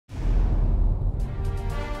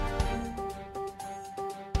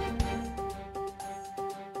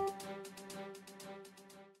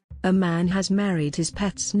A man has married his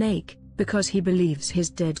pet snake, because he believes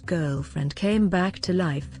his dead girlfriend came back to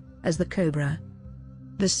life, as the Cobra.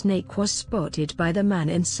 The snake was spotted by the man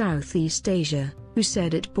in Southeast Asia, who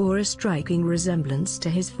said it bore a striking resemblance to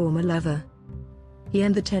his former lover. He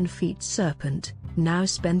and the 10-feet serpent now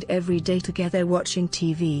spend every day together watching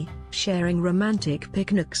TV, sharing romantic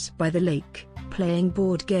picnics by the lake, playing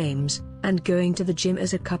board games, and going to the gym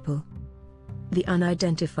as a couple. The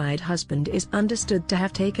unidentified husband is understood to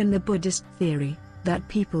have taken the Buddhist theory that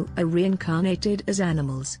people are reincarnated as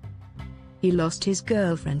animals. He lost his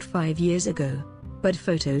girlfriend 5 years ago, but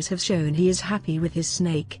photos have shown he is happy with his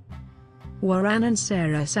snake. Warranan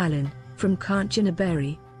Sarasalin, from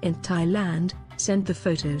Kanchanaburi, in Thailand, sent the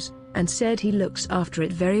photos, and said he looks after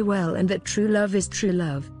it very well and that true love is true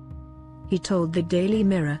love. He told the Daily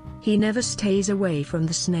Mirror, he never stays away from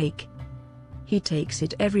the snake. He takes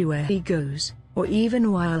it everywhere he goes, or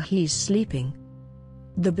even while he's sleeping.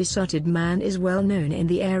 The besotted man is well known in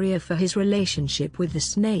the area for his relationship with the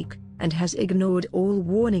snake, and has ignored all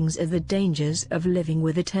warnings of the dangers of living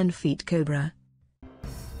with a 10-feet cobra.